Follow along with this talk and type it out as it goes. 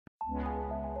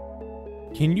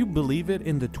Can you believe it?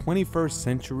 In the 21st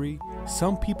century,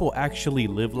 some people actually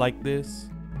live like this?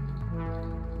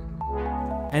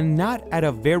 And not at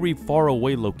a very far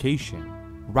away location,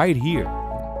 right here.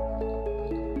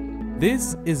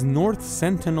 This is North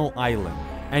Sentinel Island,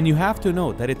 and you have to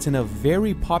know that it's in a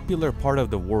very popular part of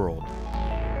the world.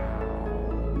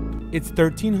 It's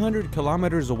 1,300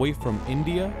 kilometers away from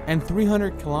India and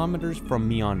 300 kilometers from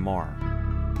Myanmar.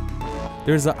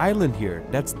 There's an island here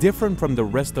that's different from the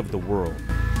rest of the world.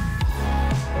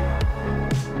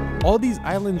 All these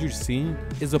islands you're seeing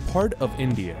is a part of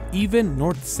India, even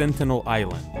North Sentinel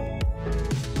Island.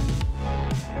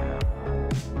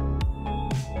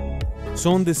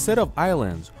 So on this set of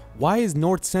islands, why is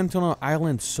North Sentinel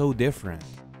Island so different?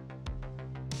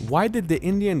 Why did the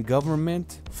Indian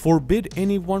government forbid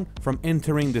anyone from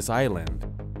entering this island?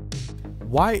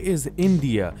 Why is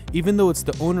India, even though it's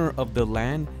the owner of the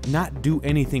land, not do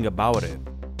anything about it?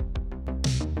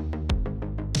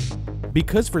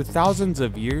 Because for thousands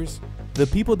of years, the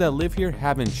people that live here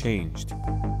haven't changed.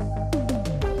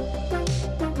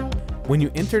 When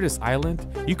you enter this island,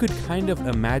 you could kind of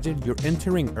imagine you're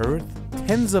entering Earth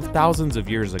tens of thousands of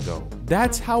years ago.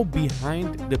 That's how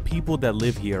behind the people that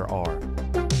live here are.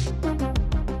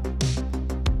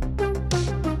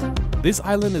 This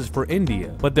island is for India,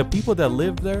 but the people that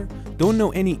live there don't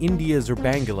know any Indias or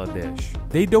Bangladesh.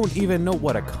 They don't even know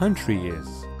what a country is.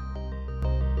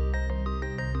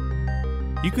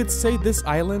 You could say this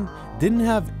island didn't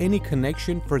have any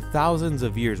connection for thousands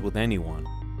of years with anyone.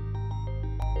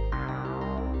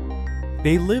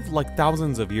 They lived like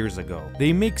thousands of years ago.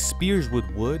 They make spears with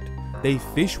wood, they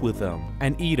fish with them,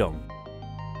 and eat them.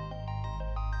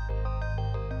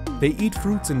 They eat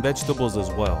fruits and vegetables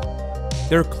as well.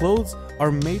 Their clothes are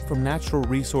made from natural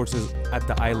resources at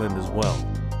the island as well.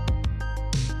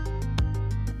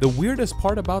 The weirdest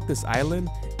part about this island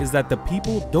is that the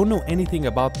people don't know anything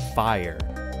about fire.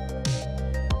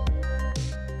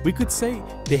 We could say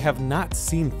they have not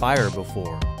seen fire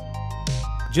before.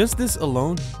 Just this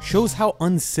alone shows how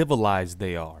uncivilized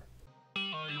they are.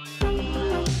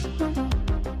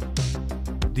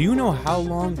 Do you know how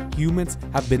long humans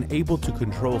have been able to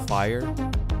control fire?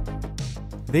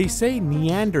 They say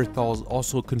Neanderthals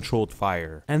also controlled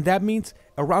fire, and that means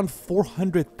around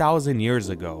 400,000 years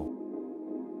ago.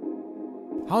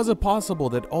 How is it possible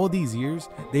that all these years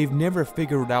they've never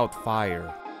figured out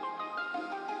fire?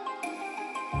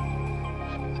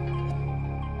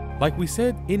 Like we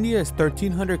said, India is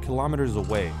 1,300 kilometers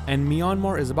away, and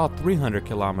Myanmar is about 300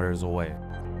 kilometers away.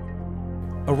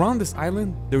 Around this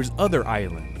island, there's other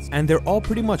islands, and they're all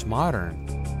pretty much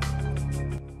modern.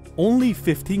 Only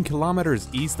 15 kilometers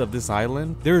east of this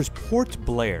island, there's Port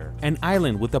Blair, an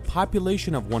island with a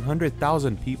population of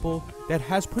 100,000 people that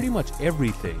has pretty much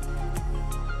everything.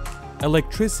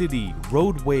 Electricity,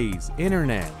 roadways,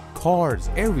 internet, cars,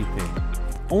 everything.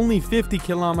 Only 50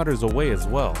 kilometers away as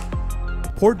well.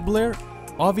 Port Blair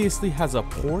obviously has a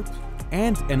port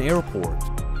and an airport.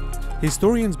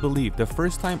 Historians believe the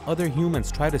first time other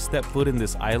humans tried to step foot in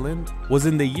this island was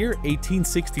in the year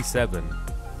 1867.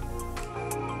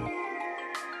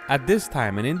 At this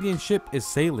time, an Indian ship is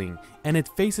sailing and it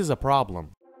faces a problem.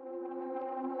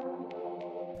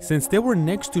 Since they were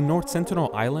next to North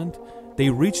Sentinel Island, they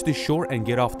reach the shore and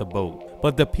get off the boat.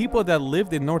 But the people that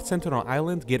lived in North Sentinel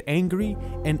Island get angry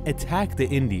and attack the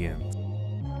Indians.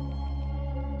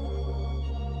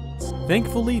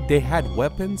 Thankfully, they had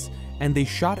weapons and they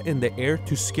shot in the air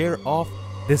to scare off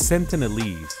the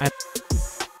Sentinelese.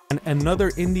 And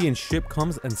another Indian ship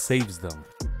comes and saves them.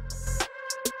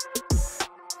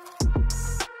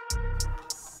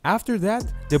 After that,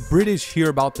 the British hear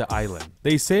about the island.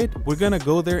 They said, we're gonna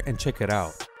go there and check it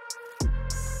out.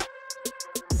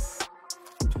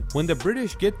 When the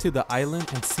British get to the island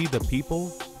and see the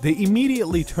people, they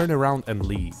immediately turn around and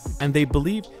leave. And they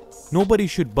believe nobody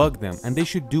should bug them and they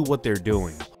should do what they're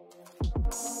doing.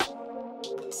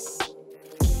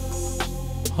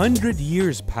 100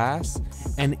 years pass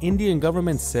and Indian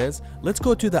government says, let's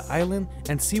go to the island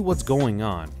and see what's going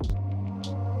on.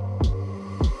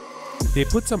 They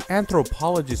put some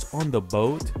anthropologists on the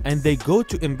boat and they go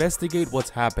to investigate what's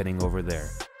happening over there.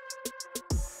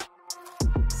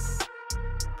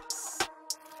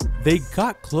 They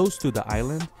got close to the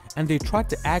island and they tried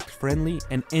to act friendly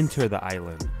and enter the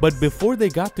island. But before they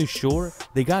got to shore,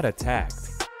 they got attacked.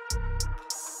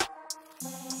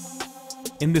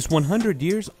 In this 100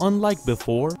 years, unlike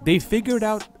before, they figured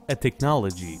out a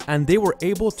technology and they were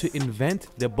able to invent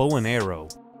the bow and arrow.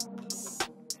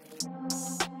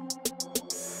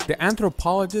 The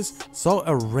anthropologists saw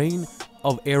a rain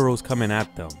of arrows coming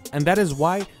at them, and that is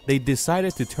why they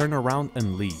decided to turn around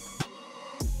and leave.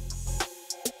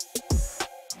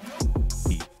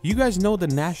 You guys know the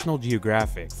National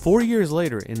Geographic. 4 years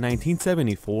later, in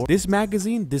 1974, this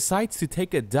magazine decides to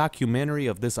take a documentary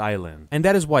of this island. And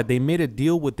that is why they made a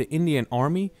deal with the Indian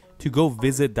Army to go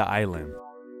visit the island.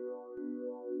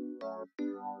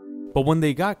 But when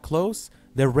they got close,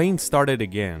 the rain started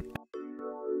again.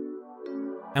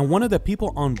 And one of the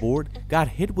people on board got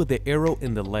hit with the arrow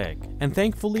in the leg. And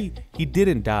thankfully, he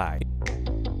didn't die.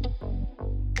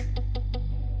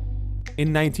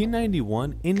 In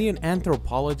 1991, Indian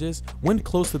anthropologists went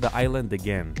close to the island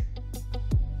again.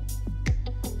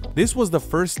 This was the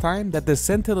first time that the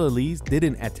Sentinelese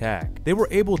didn't attack. They were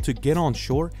able to get on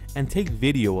shore and take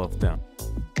video of them.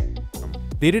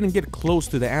 They didn't get close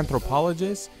to the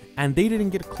anthropologists, and they didn't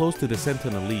get close to the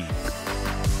Sentinelese.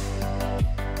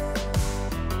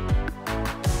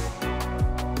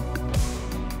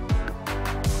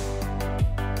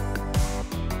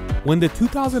 When the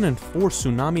 2004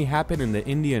 tsunami happened in the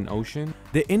Indian Ocean,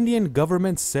 the Indian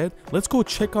government said, let's go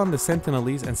check on the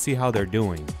Sentinelese and see how they're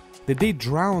doing. Did they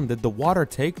drown? Did the water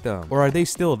take them? Or are they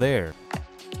still there?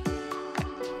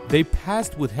 They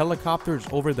passed with helicopters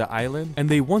over the island and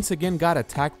they once again got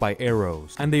attacked by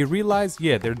arrows. And they realized,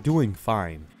 yeah, they're doing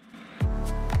fine.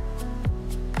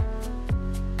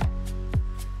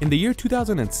 In the year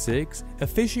 2006, a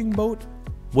fishing boat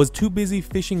was too busy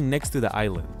fishing next to the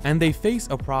island, and they face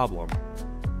a problem.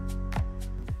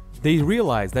 They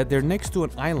realize that they're next to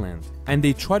an island, and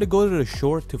they try to go to the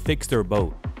shore to fix their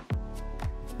boat.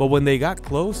 But when they got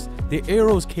close, the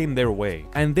arrows came their way,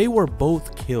 and they were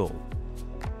both killed.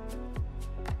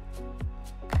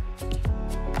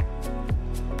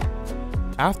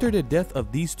 After the death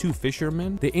of these two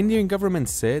fishermen, the Indian government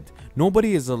said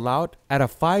nobody is allowed at a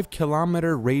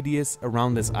 5-kilometer radius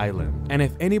around this island. And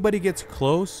if anybody gets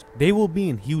close, they will be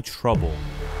in huge trouble.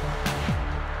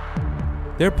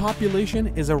 Their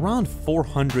population is around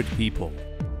 400 people.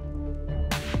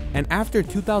 And after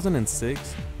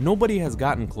 2006, nobody has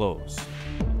gotten close.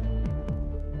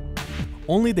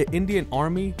 Only the Indian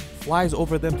Army flies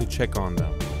over them to check on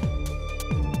them.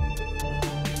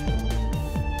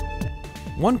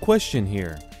 One question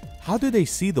here, how do they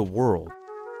see the world?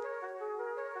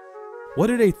 What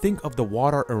do they think of the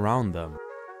water around them?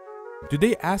 Do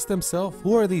they ask themselves,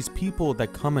 who are these people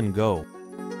that come and go?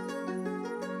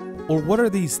 Or what are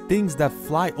these things that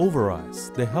fly over us,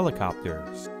 the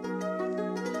helicopters?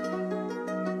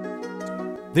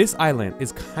 This island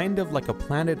is kind of like a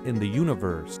planet in the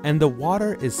universe, and the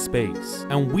water is space,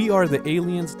 and we are the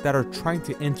aliens that are trying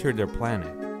to enter their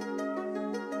planet.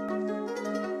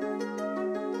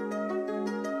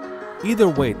 Either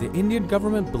way, the Indian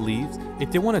government believes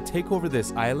if they want to take over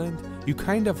this island, you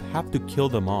kind of have to kill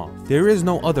them off. There is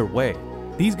no other way.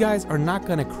 These guys are not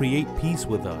going to create peace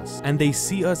with us, and they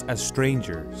see us as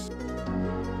strangers.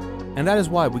 And that is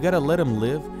why we gotta let them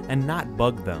live and not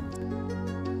bug them.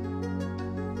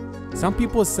 Some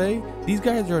people say these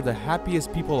guys are the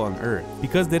happiest people on earth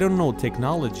because they don't know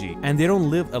technology and they don't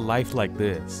live a life like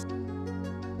this.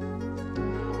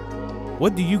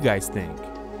 What do you guys think?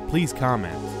 Please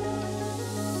comment.